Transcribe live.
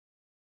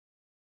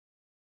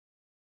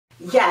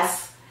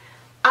Yes,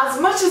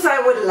 as much as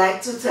I would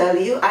like to tell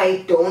you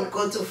I don't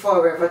go to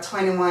Forever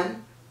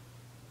 21,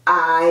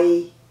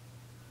 I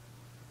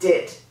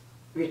did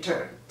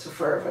return to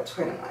Forever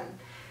 21.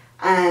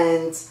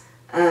 And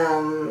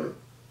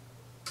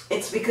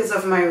it's because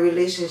of my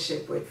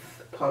relationship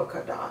with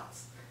polka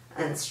dots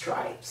and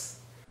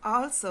stripes.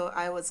 Also,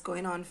 I was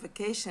going on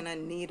vacation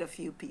and need a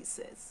few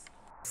pieces.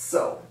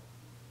 So,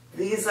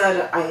 these are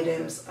the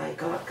items I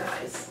got,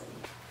 guys.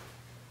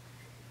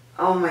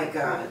 Oh my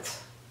God.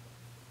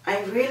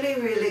 I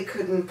really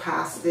couldn't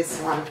pass this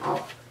one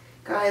up.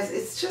 Guys,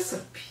 it's just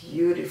a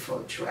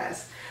beautiful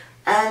dress.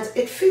 And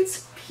it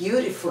fits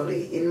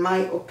beautifully, in my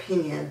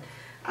opinion.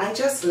 I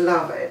just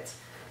love it.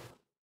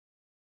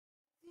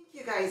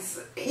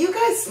 You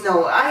guys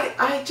know,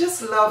 I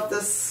just love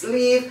the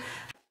sleeve.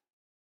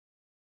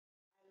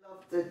 I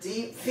love the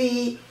deep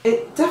V.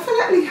 It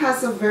definitely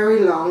has a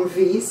very long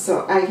V,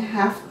 so I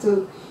have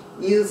to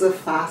use a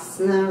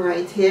fastener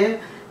right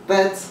here.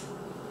 But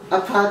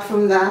apart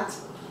from that,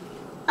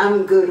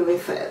 I'm good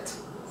with it.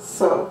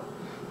 So,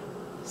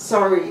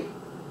 sorry.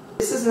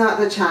 This is not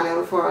the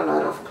channel for a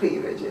lot of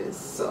cleavages,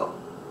 so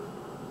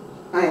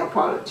my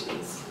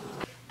apologies.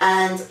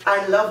 And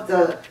I love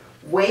the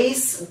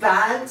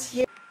waistband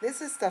here.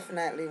 This is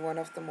definitely one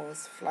of the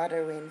most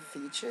flattering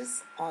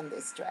features on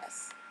this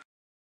dress.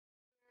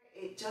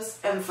 It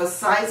just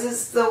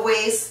emphasizes the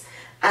waist,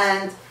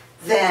 and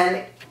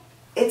then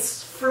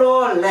it's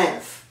floor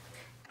length.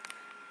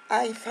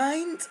 I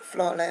find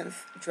floor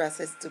length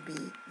dresses to be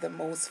the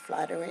most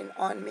flattering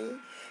on me,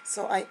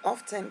 so I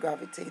often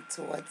gravitate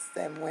towards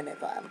them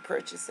whenever I'm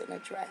purchasing a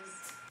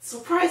dress.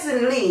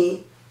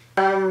 Surprisingly,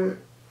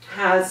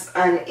 has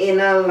an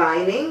inner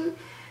lining,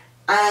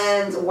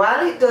 and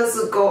while it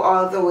doesn't go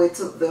all the way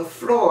to the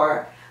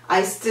floor,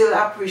 I still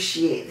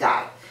appreciate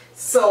that.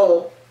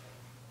 So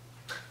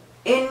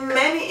in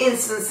many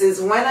instances,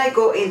 when I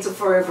go into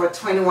Forever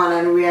 21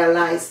 and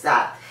realize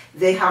that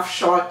they have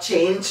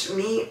shortchanged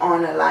me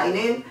on a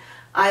lining,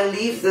 I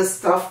leave the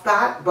stuff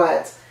back,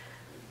 but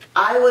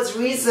I was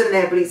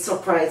reasonably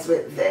surprised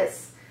with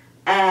this.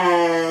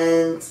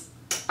 And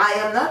I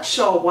am not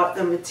sure what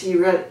the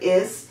material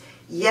is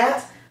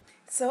yet.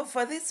 So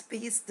for this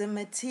piece, the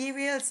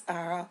materials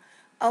are,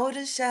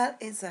 outer shell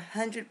is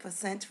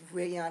 100%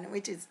 rayon,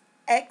 which is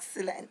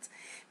excellent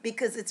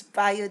because it's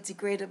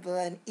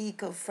biodegradable and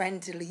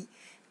eco-friendly,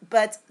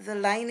 but the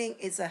lining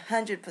is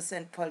 100%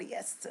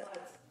 polyester.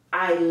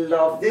 I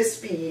love this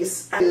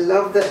piece. I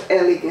love the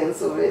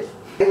elegance of it.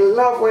 I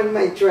love when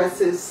my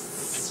dresses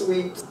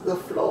sweep the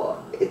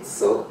floor. It's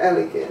so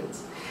elegant.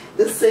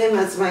 The same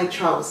as my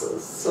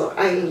trousers, so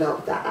I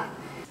love that.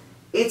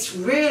 It's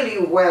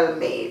really well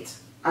made,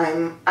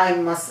 I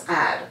must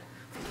add.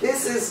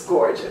 This is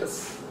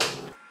gorgeous.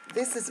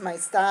 This is my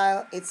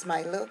style, it's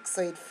my look,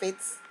 so it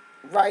fits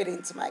right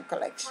into my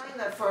collection. I find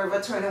that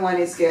Forever 21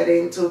 is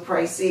getting too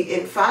pricey.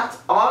 In fact,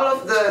 all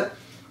of the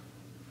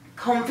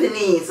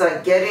companies are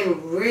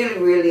getting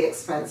really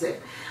expensive,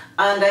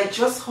 and I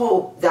just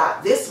hope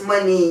that this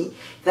money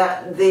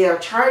that they are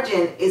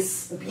charging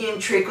is being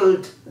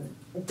trickled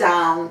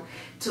down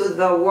to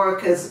the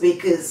workers,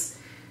 because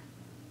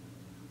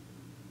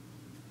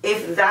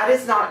if that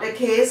is not the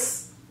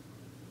case,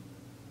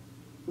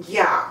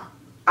 yeah,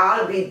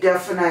 I'll be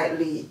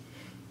definitely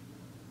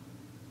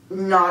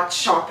not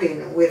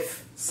shopping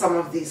with some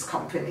of these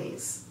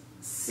companies.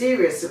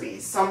 Seriously,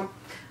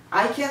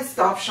 I can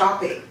stop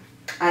shopping.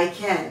 I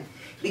can,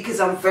 because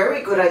I'm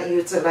very good at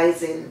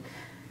utilizing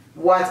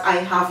what I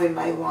have in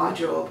my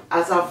wardrobe,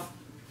 as I've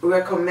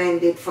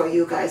recommended for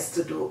you guys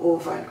to do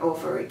over and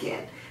over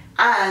again.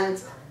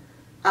 And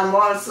I'm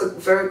also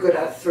very good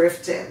at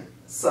thrifting,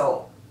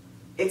 so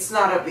it's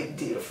not a big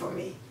deal for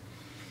me.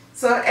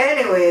 So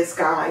anyways,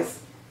 guys,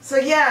 so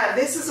yeah,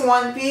 this is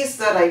one piece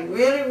that I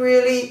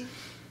really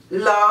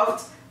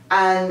loved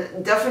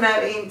and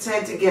definitely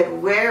intend to get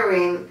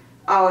wearing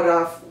out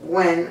of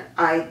when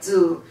I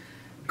do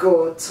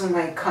go to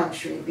my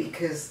country,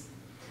 because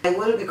I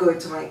will be going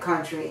to my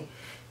country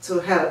to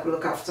help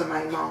look after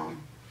my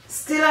mom.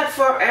 Still at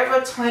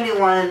Forever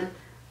 21,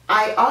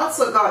 I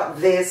also got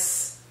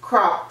this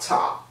crop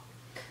top,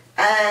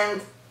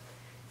 and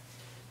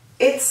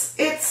it's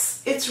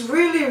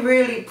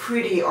really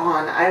pretty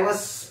on. I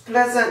was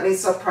pleasantly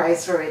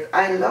surprised for it.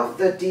 I love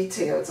the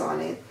details on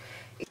it.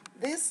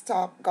 This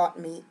top got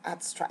me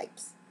at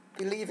Stripes,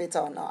 believe it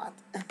or not.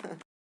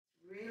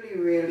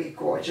 really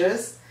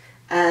gorgeous,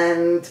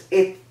 and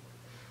it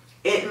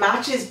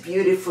matches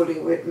beautifully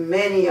with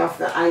many of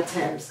the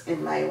items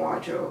in my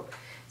wardrobe.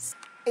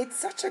 It's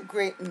such a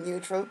great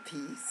neutral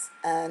piece,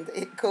 and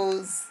it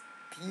goes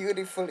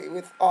beautifully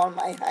with all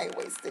my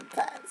high-waisted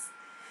pants.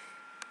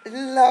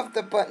 Love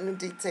the button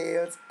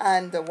details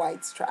and the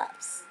white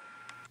straps.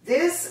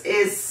 This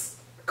is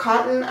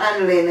cotton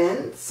and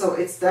linen, so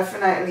it's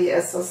definitely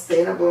a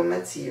sustainable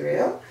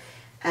material,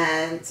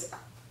 and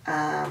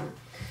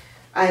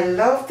I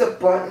love the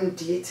button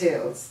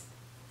details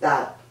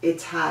that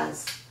it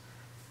has.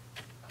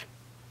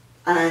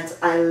 And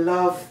I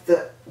love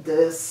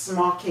the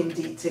smocking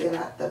detail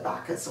at the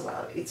back as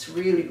well. It's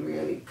really,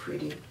 really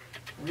pretty.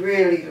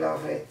 Really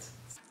love it.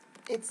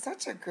 It's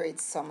such a great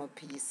summer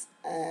piece,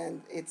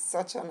 and it's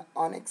such an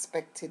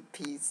unexpected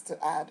piece to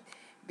add,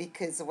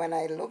 because when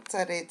I looked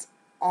at it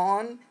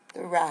on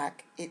the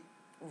rack, it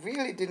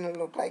really didn't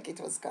look like it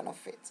was gonna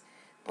fit.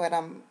 But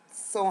I'm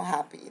so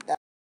happy that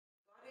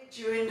I got it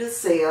during the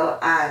sale,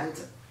 and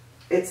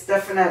it's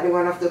definitely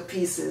one of the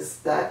pieces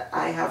that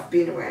I have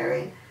been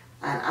wearing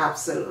and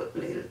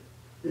absolutely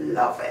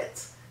love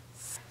it.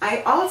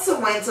 I also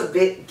went a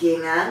bit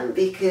gingham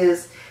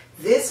because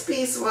this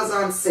piece was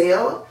on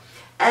sale,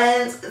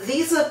 and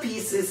these are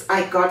pieces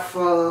I got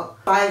for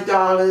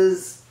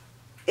 $5,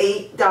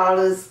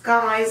 $8.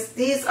 Guys,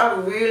 these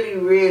are really,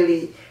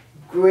 really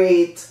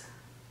great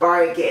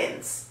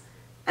bargains.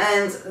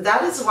 And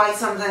that is why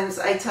sometimes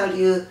I tell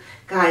you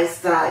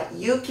guys that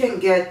you can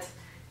get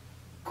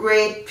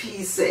great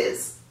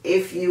pieces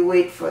if you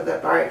wait for the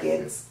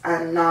bargains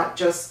and not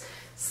just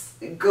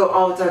go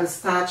out and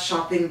start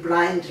shopping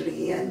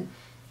blindly and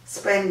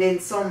spending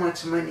so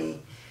much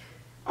money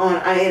on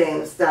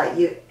items that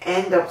you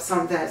end up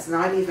sometimes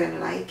not even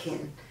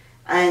liking.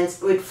 And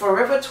with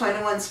Forever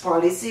 21's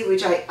policy,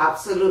 which I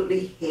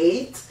absolutely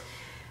hate,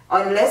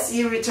 unless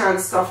you return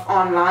stuff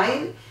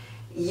online,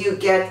 you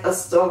get a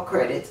store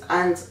credit.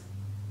 And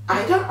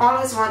I don't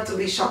always want to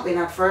be shopping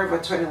at Forever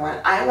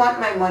 21. I want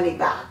my money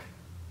back.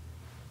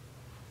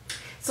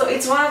 So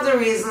it's one of the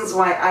reasons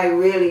why I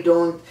really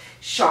don't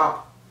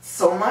shop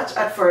so much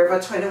at Forever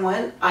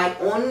 21. I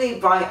only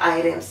buy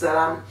items that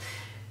I'm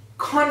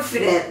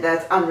confident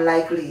that I'm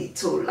likely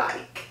to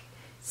like.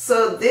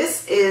 So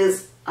this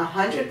is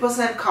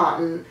 100%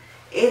 cotton.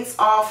 It's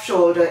off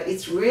shoulder.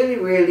 It's really,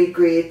 really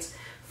great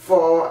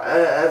for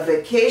a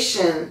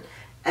vacation.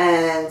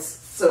 And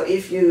so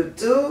if you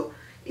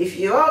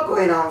are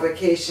going on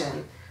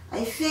vacation,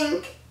 I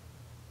think,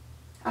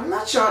 I'm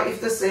not sure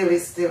if the sale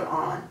is still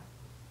on,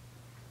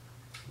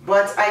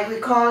 but I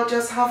recall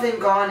just having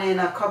gone in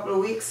a couple of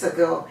weeks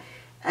ago,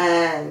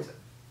 and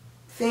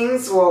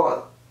items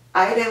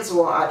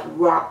were at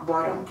rock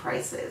bottom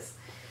prices,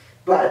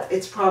 but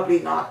it's probably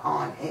not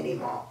on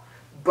anymore.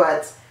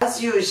 But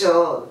as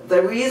usual,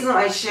 the reason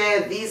I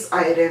share these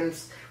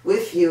items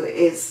with you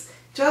is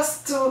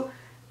just to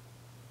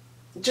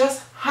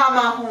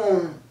hammer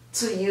home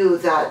to you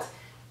that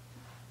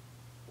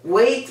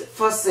wait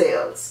for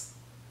sales.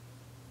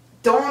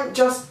 Don't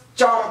just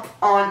jump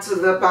onto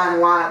the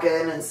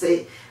bandwagon and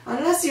say,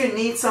 unless you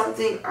need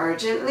something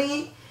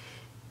urgently,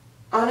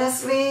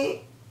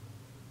 honestly,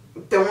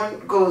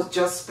 don't go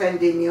just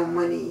spending your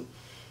money.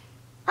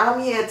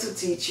 I'm here to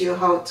teach you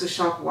how to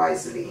shop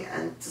wisely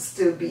and to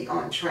still be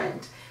on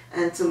trend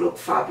and to look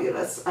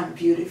fabulous and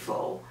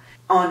beautiful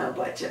on a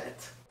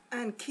budget.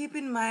 And keep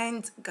in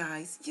mind,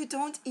 guys, you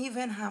don't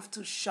even have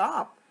to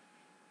shop.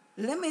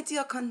 Limit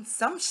your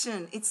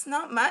consumption. It's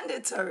not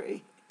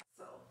mandatory.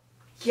 So,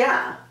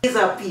 yeah, these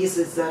are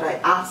pieces that I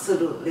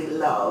absolutely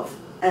love,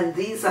 and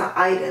these are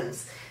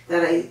items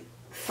that I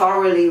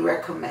thoroughly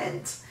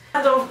recommend.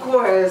 And of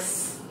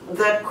course,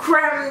 the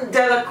creme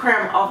de la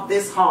creme of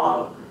this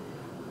haul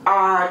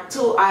are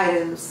two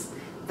items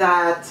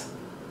that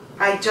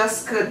I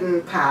just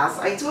couldn't pass.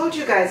 I told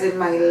you guys in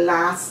my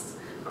last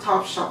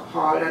Topshop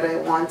haul that I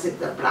wanted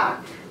the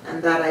black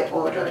and that I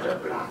ordered the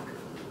black.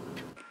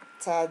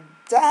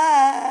 Ta-da!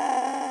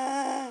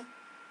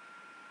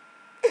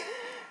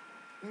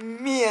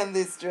 Me and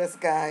this dress,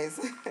 guys.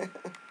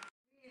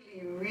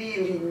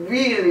 Really,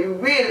 really,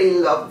 really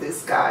love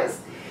this, guys.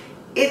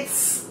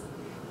 It's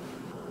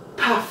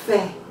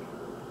parfait.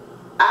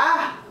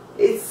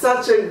 It's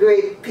such a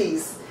great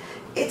piece.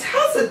 It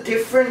has a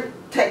different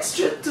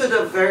texture to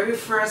the very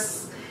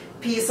first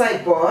piece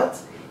I bought.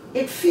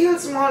 It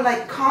feels more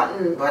like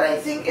cotton, but I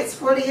think it's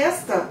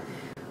polyester.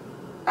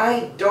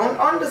 I don't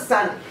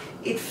understand.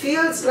 It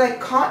feels like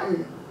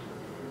cotton.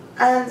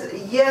 And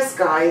yes,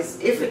 guys,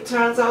 if it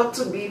turns out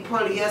to be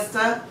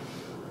polyester,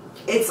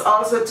 it's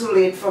also too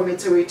late for me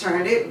to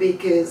return it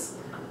because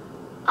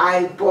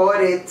I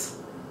bought it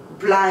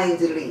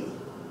blindly.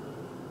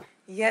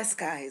 Yes,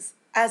 guys,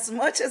 as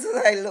much as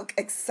I look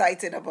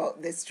excited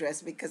about this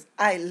dress because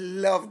I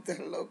love the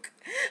look,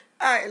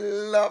 I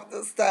love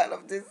the style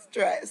of this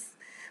dress,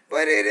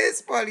 but it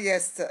is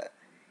polyester.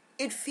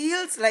 It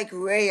feels like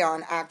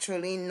rayon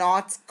actually,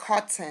 not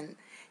cotton,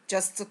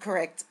 just to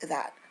correct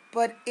that.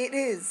 But it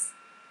is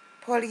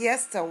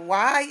polyester.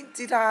 Why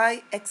did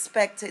I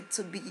expect it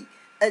to be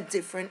a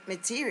different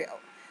material?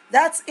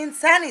 That's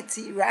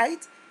insanity,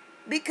 right?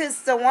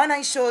 Because the one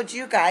I showed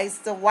you guys,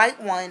 the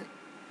white one,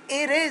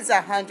 it is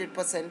 100%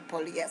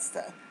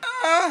 polyester.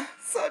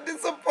 So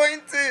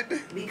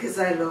disappointed. Because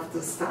I love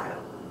the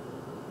style.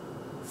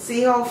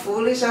 See how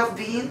foolish I've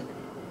been?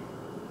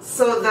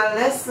 So the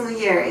lesson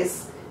here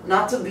is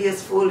not to be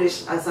as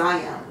foolish as I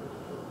am,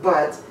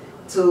 but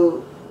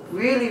to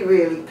really,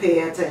 really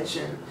pay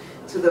attention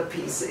to the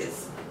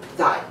pieces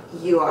that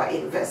you are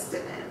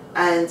investing in.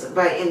 And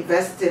by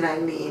investing, I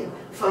mean,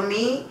 for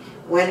me,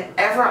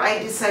 whenever I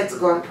decide to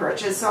go and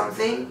purchase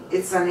something,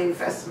 it's an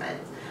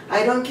investment.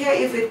 I don't care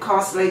if it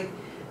costs like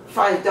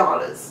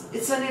 $5.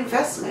 It's an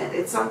investment.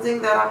 It's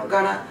something that I'm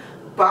gonna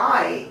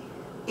buy,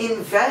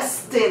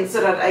 invest in,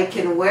 so that I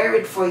can wear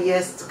it for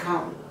years to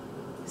come.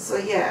 So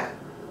yeah,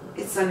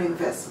 it's an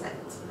investment.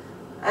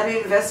 An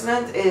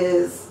investment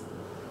is,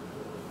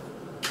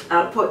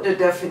 I'll put the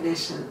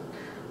definition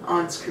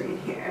on screen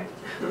here.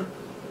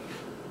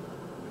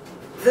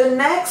 The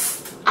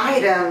next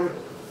item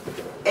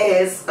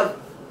is a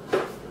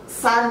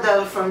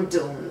sandal from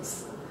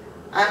Dunes.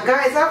 And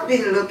guys, I've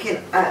been looking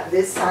at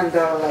this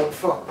sandal like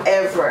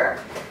forever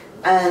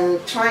and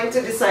trying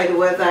to decide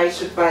whether I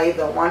should buy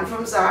the one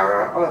from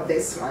Zara or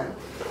this one.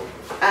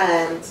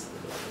 And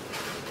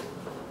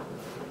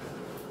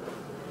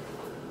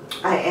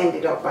I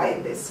ended up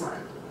buying this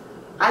one.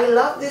 I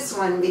love this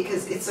one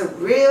because it's a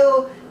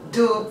real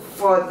dupe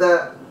for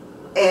the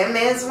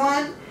Hermes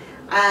one,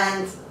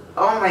 and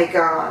oh my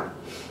god,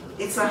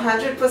 it's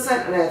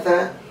 100%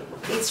 leather.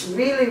 It's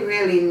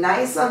really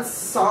nice and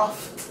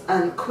soft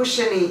and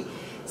cushiony.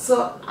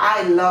 So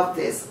I love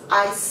this.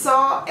 I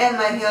saw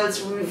Emma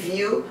Hill's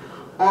review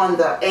on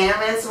the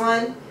Hermes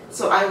one,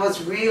 so I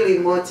was really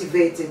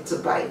motivated to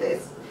buy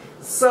this.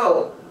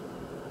 So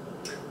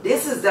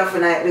this is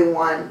definitely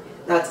one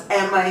that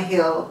Emma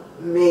Hill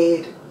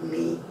made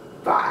me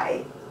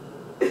buy.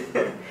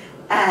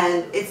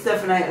 And it's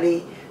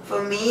definitely,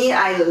 for me,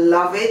 I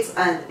love it,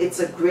 and it's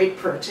a great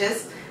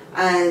purchase.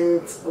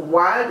 And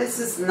while this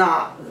is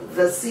not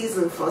the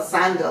season for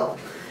sandal,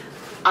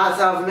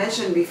 as I've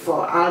mentioned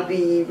before, I'll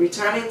be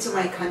returning to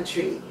my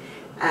country,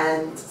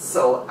 and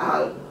so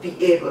I'll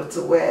be able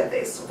to wear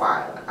this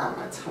while I'm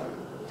at home.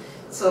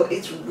 So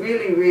it's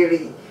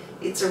really,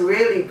 it's a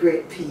really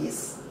great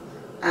piece.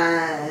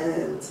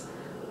 And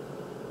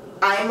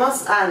I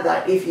must add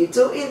that if you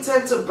do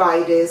intend to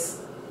buy this,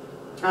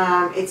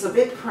 it's a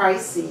bit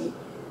pricey,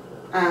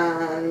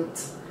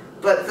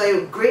 but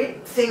the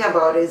great thing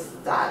about it is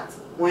that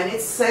when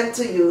it's sent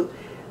to you,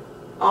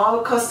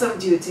 all custom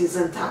duties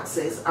and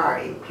taxes are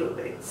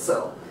included.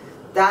 So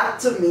that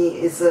to me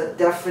is a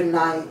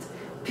definite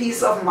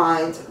peace of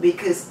mind,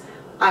 because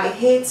I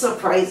hate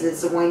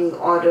surprises when you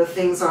order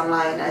things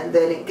online and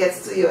then it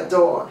gets to your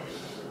door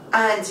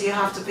and you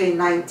have to pay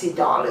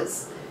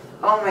 $90.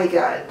 Oh my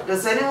god,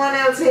 does anyone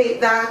else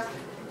hate that?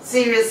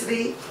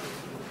 Seriously?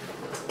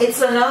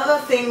 It's another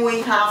thing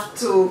we have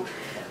to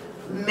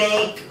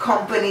make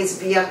companies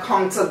be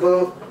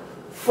accountable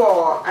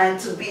for, and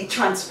to be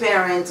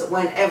transparent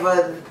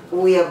whenever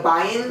we are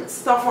buying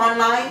stuff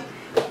online.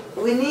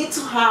 We need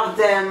to have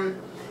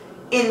them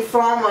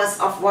inform us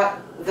of what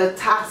the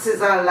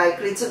taxes are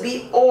likely to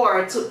be,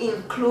 or to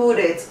include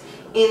it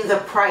in the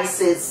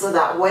prices, so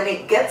that when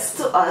it gets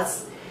to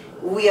us,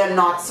 we are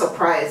not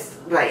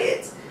surprised by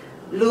it.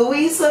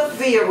 Louisa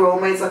Via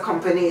Roma is a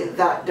company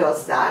that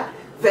does that.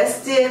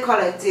 Vestiaire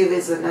Collective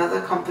is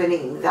another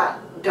company that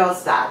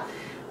does that.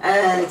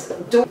 And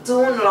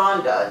Dune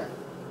London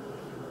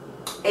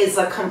is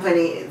a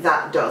company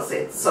that does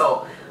it.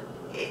 So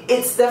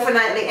it's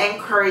definitely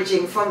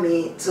encouraging for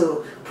me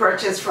to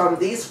purchase from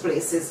these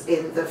places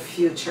in the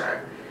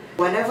future.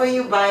 Whenever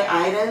you buy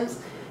items,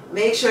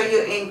 make sure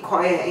you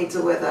inquire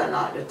into whether or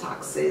not the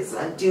taxes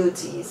and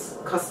duties,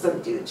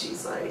 custom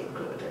duties, are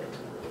included.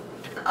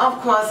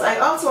 Of course, I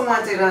also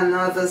wanted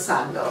another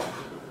sandal.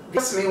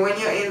 Trust me, when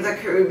you're in the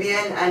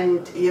Caribbean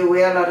and you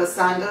wear a lot of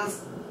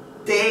sandals,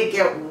 they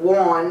get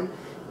worn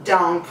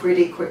down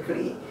pretty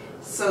quickly.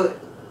 So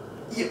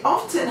you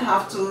often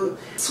have to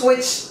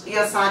switch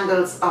your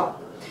sandals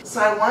up. So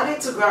I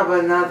wanted to grab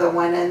another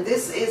one, and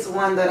this is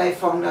one that I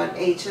found on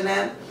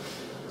H&M.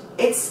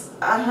 It's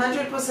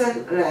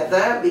 100%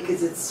 leather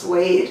because it's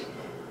suede.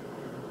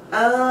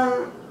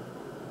 The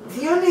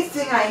only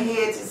thing I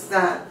hate is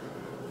that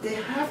they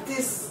have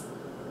this,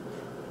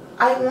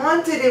 I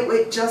wanted it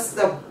with just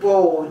the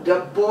bow.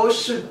 The bow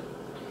should,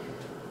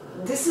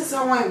 this is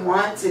how I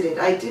wanted it.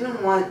 I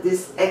didn't want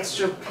this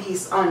extra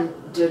piece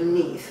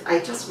underneath. I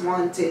just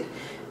wanted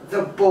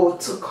the bow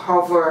to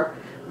cover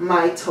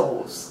my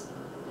toes.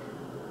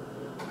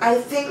 I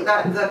think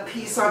that the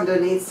piece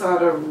underneath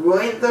sort of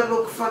ruined the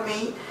look for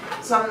me,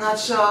 so I'm not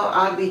sure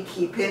I'll be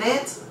keeping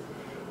it.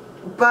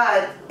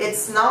 But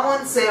it's now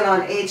on sale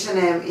on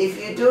H&M.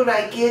 If you do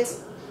like it,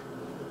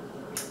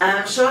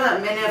 I'm sure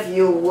that many of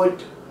you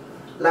would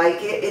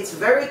like it. It's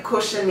very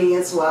cushiony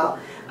as well,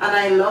 and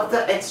I love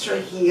the extra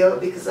heel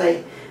because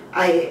I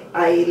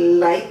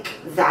like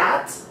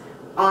that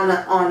on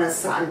a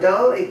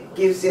sandal. It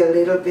gives you a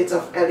little bit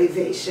of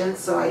elevation,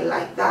 so I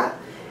like that.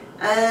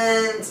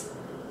 And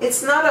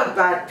it's not a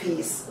bad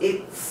piece.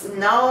 It's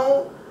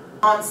now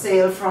on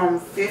sale from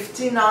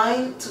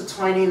 $59 to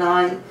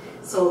 $29,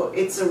 so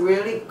it's a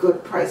really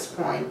good price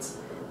point,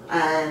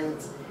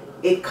 and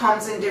it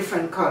comes in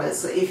different colors.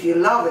 So if you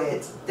love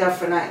it,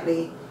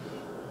 definitely,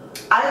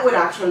 I would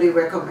actually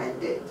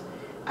recommend it.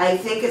 I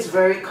think it's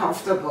very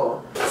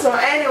comfortable. So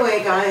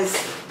anyway guys,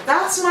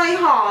 that's my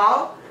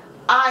haul.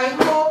 I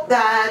hope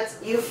that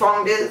you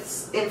found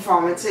this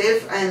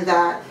informative, and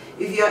that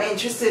if you're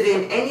interested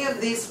in any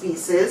of these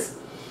pieces,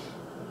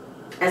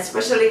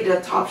 especially the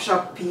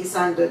Topshop piece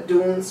and the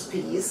Dunes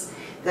piece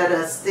that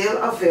are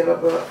still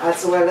available,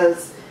 as well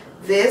as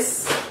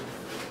this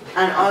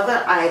and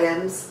other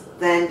items,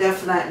 then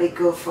definitely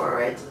go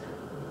for it.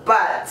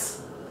 But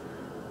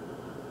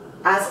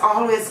as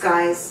always,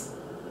 guys,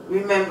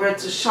 remember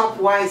to shop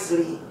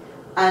wisely,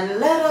 and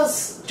let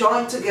us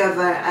join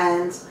together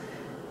and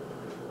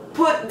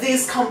put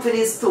these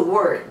companies to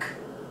work.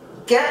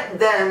 Get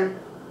them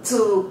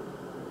to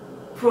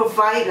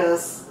provide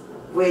us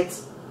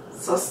with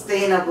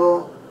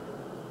sustainable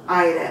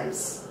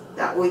items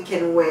that we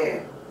can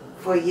wear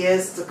for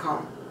years to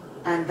come,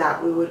 and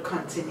that we would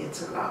continue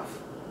to love.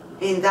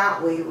 In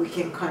that way, we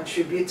can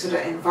contribute to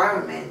the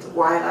environment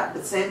while at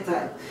the same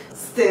time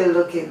still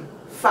looking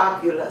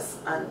fabulous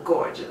and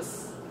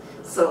gorgeous.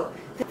 So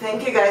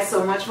thank you guys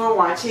so much for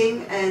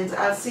watching, and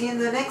I'll see you in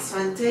the next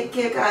one. Take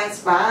care,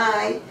 guys.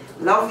 Bye.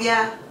 Love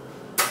ya.